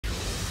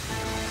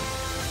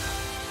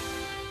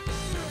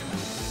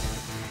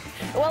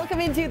Welcome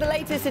into the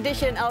latest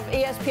edition of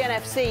ESPN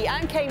FC.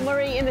 I'm Kay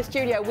Murray, in the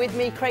studio with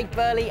me, Craig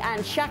Burley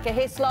and Shaka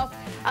Hislop.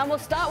 And we'll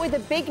start with the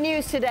big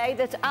news today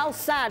that Al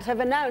Sadd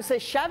have announced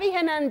that Xavi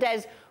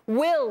Hernandez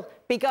will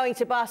be going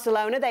to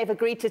Barcelona. They've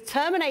agreed to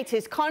terminate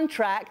his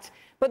contract,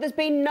 but there's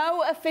been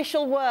no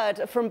official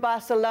word from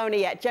Barcelona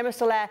yet. Gemma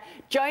Soler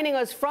joining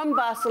us from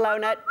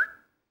Barcelona.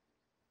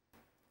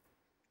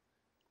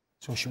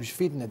 So she was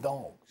feeding the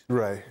dogs.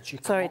 Right.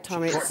 Sorry,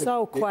 Tommy, it's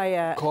so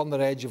quiet. Corner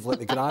edge of like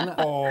the granite.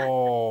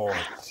 Oh.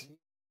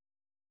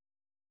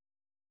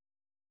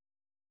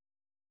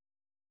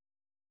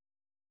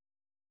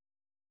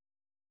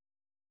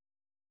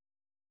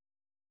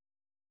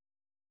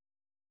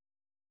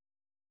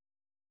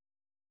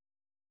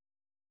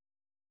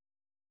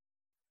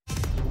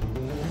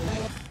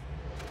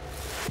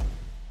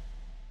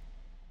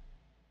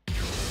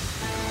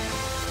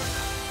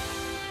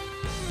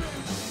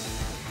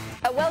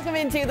 Welcome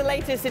into the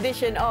latest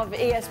edition of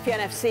ESPN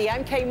FC.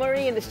 I'm Kay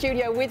Murray, in the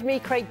studio with me,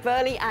 Craig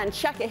Burley and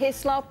Shaka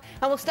Hislop.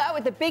 And we'll start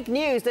with the big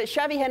news that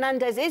Xavi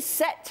Hernandez is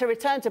set to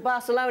return to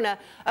Barcelona,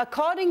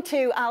 according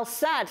to Al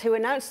Sadd, who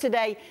announced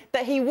today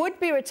that he would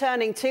be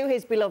returning to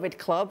his beloved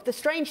club. The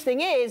strange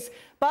thing is,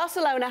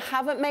 Barcelona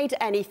haven't made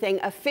anything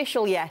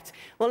official yet.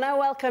 We'll now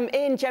welcome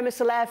in Gemma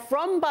Soler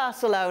from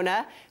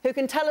Barcelona, who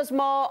can tell us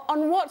more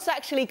on what's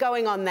actually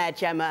going on there,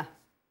 Gemma.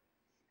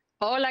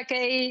 Hola,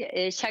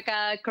 Kay,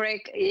 Shaka,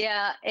 Craig.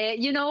 Yeah,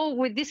 you know,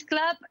 with this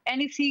club,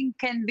 anything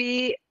can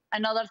be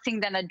another thing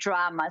than a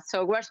drama.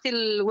 So we're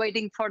still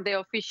waiting for the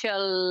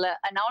official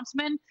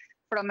announcement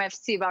from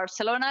FC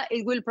Barcelona.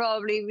 It will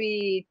probably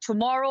be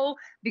tomorrow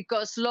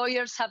because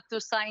lawyers have to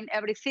sign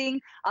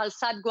everything. Al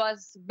Sadd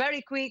was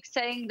very quick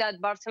saying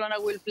that Barcelona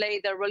will play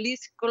the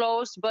release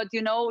clause, but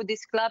you know,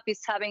 this club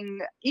is having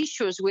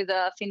issues with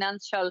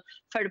financial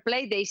fair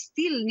play. They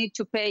still need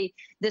to pay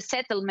the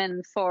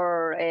settlement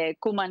for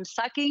Koeman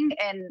sacking,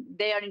 and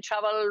they are in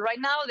trouble right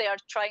now. They are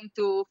trying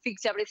to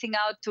fix everything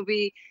out to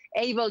be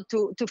able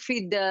to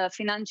feed the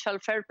financial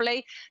fair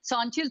play. So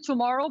until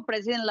tomorrow,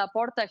 President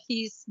Laporta,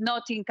 he's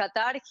not in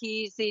Qatar,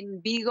 he's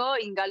in Vigo,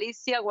 in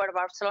Galicia, where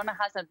Barcelona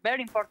has a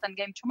very important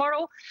game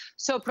tomorrow.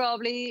 So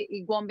probably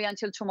it won't be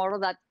until tomorrow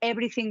that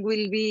everything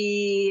will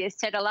be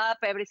settled up,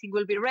 everything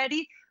will be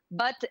ready.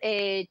 But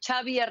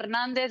Xavi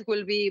Hernandez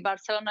will be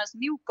Barcelona's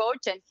new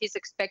coach, and he's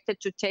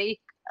expected to take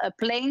a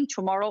plane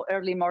tomorrow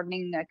early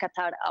morning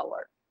Qatar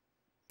hour.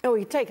 Oh,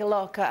 you take a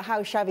look at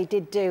how Xavi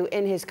did do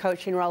in his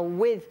coaching role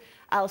with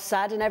Al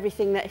Sadd and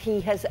everything that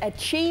he has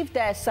achieved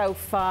there so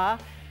far.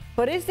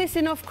 But is this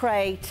enough,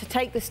 Craig, to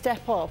take the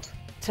step up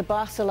to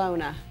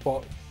Barcelona?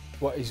 What,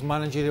 his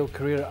managerial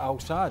career at Al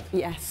Sadd?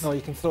 Yes. No,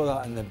 you can throw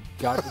that in the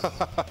garbage.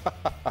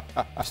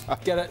 Just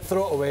get it,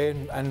 throw it away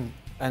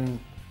and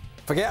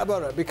forget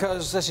about it,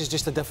 because this is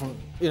just a different,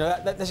 you know,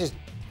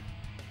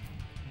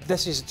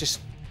 this is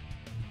just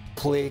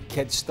play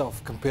kid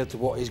stuff compared to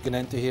what he's going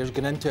into here. He's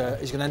going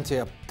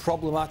into a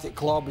problematic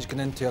club. He's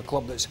going into a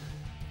club that's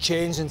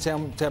changed in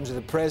terms of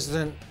the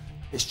president.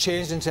 It's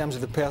changed in terms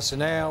of the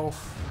personnel.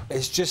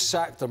 It's just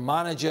sacked their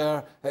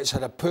manager. It's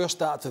had a poor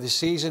start to the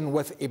season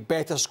with a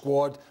better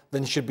squad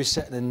than should be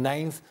sitting in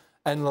 9th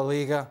in La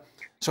Liga.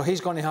 So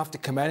he's going to have to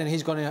come in and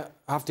he's going to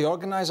have to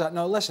organise that.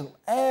 Now listen,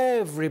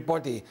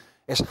 everybody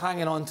is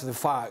hanging on to the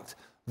fact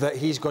that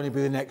he's going to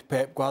be the next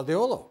Pep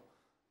Guardiola.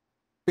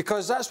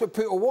 Because that's what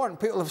people want.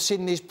 People have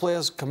seen these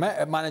players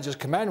managers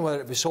come in, whether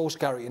it be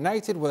Solskjaer at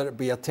United, whether it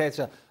be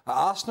Arteta at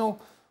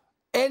Arsenal,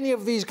 any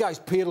of these guys,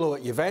 Pirlo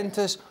at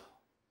Juventus,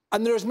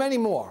 and there's many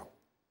more.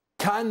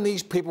 Can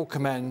these people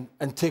come in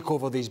and take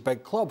over these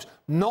big clubs?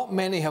 Not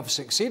many have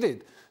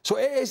succeeded. So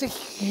it is a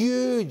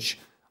huge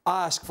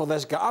ask for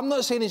this guy. I'm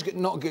not saying he's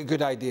not got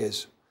good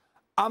ideas.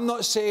 I'm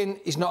not saying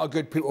he's not a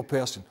good people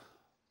person.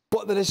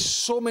 But there is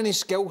so many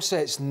skill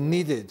sets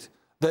needed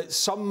that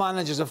some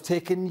managers have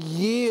taken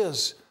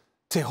years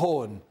to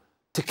hone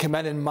to come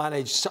in and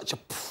manage such a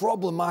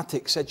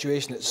problematic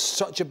situation at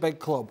such a big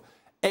club.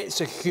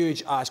 It's a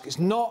huge ask. It's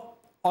not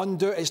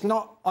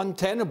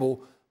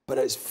untenable, but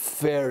it's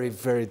very,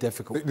 very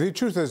difficult. The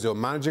truth is, though,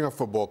 managing a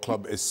football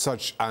club is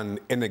such an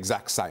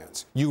inexact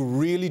science. You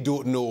really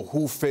don't know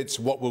who fits,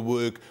 what will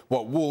work,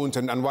 what won't.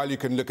 And while you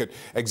can look at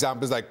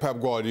examples like Pep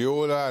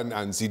Guardiola and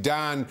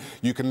Zidane,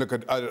 you can look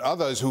at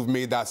others who've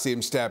made that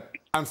same step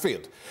and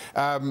failed.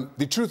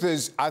 The truth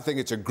is, I think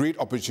it's a great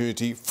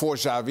opportunity for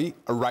Xavi,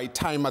 a right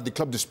time at the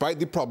club, despite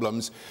the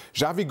problems.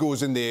 Xavi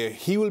goes in there,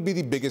 he will be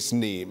the biggest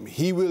name,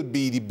 he will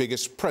be the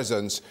biggest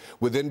presence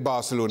within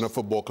Barcelona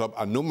Football Club,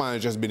 and no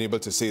manager has been able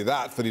to say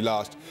that for the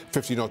last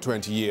 15 or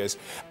 20 years.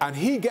 And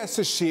he gets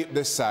to shape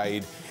this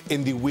side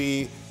in the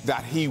way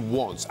that he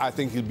wants. I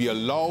think he'll be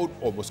allowed,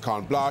 almost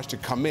carte blanche, to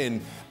come in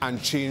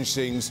and change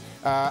things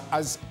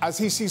as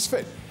he sees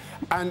fit.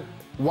 And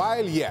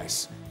while,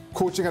 yes,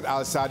 coaching at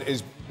Al Sadd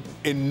is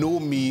in no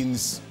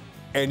means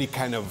any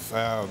kind of,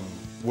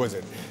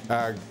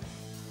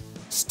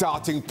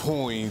 starting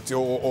point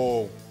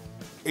or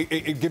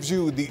it gives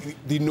you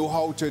the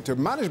know-how to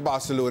manage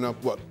Barcelona,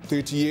 what,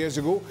 30 years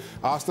ago.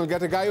 Arsenal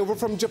get a guy over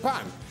from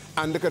Japan.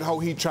 And look at how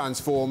he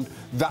transformed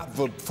that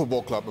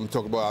football club. I'm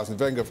talking about Arsene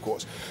Wenger, of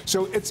course.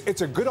 So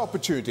it's a good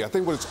opportunity. I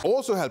think what's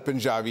also helping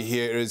Xavi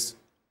here is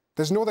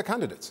there's no other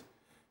candidates.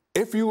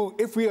 If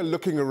we are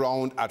looking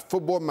around at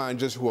football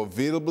managers who are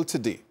available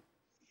today,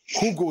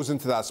 who goes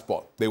into that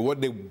spot? They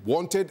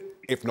wanted,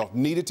 if not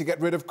needed, to get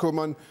rid of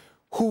Koeman.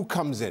 Who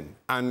comes in?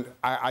 And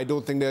I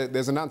don't think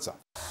there's an answer.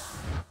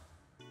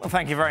 Well,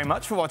 thank you very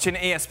much for watching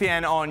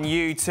ESPN on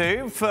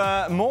YouTube.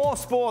 For more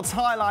sports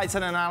highlights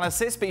and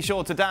analysis, be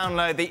sure to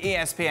download the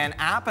ESPN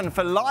app. And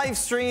for live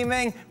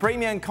streaming,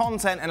 premium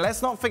content, and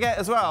let's not forget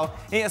as well,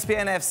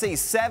 ESPN FC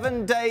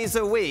 7 days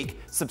a week.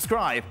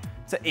 Subscribe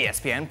to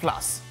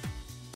ESPN+.